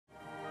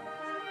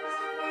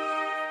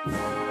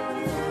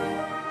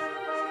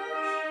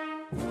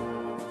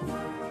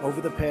Over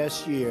the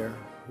past year,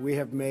 we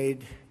have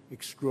made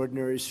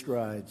extraordinary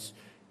strides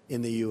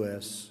in the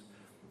U.S.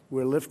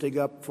 We're lifting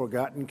up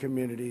forgotten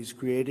communities,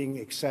 creating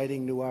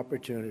exciting new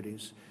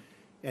opportunities,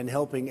 and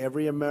helping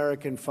every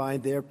American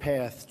find their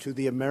path to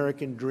the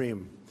American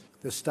dream.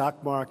 The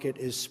stock market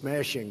is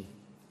smashing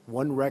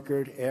one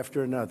record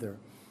after another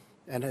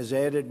and has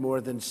added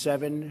more than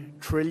 $7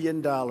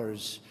 trillion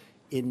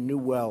in new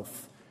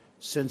wealth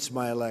since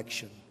my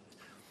election.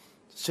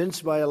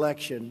 Since my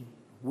election,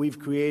 we've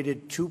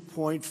created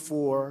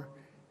 2.4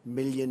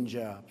 million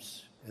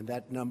jobs, and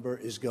that number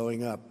is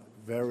going up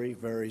very,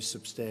 very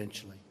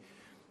substantially.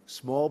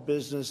 Small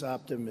business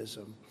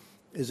optimism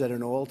is at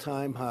an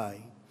all-time high.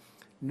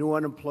 New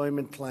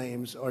unemployment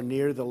claims are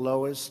near the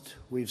lowest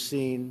we've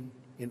seen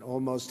in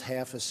almost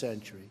half a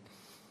century.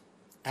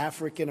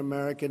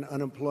 African-American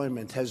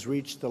unemployment has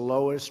reached the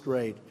lowest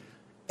rate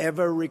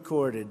ever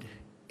recorded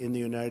in the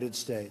United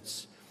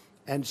States,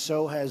 and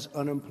so has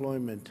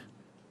unemployment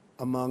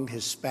among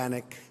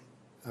Hispanic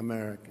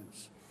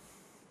Americans.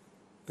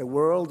 The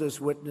world is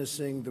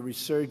witnessing the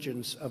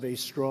resurgence of a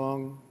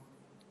strong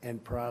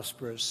and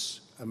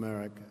prosperous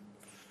America.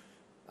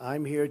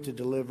 I'm here to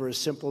deliver a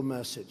simple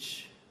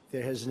message.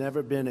 There has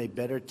never been a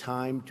better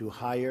time to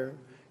hire,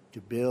 to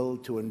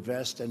build, to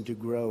invest, and to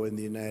grow in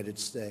the United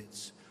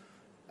States.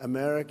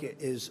 America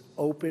is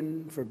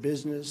open for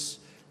business,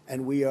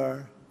 and we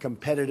are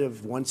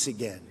competitive once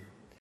again.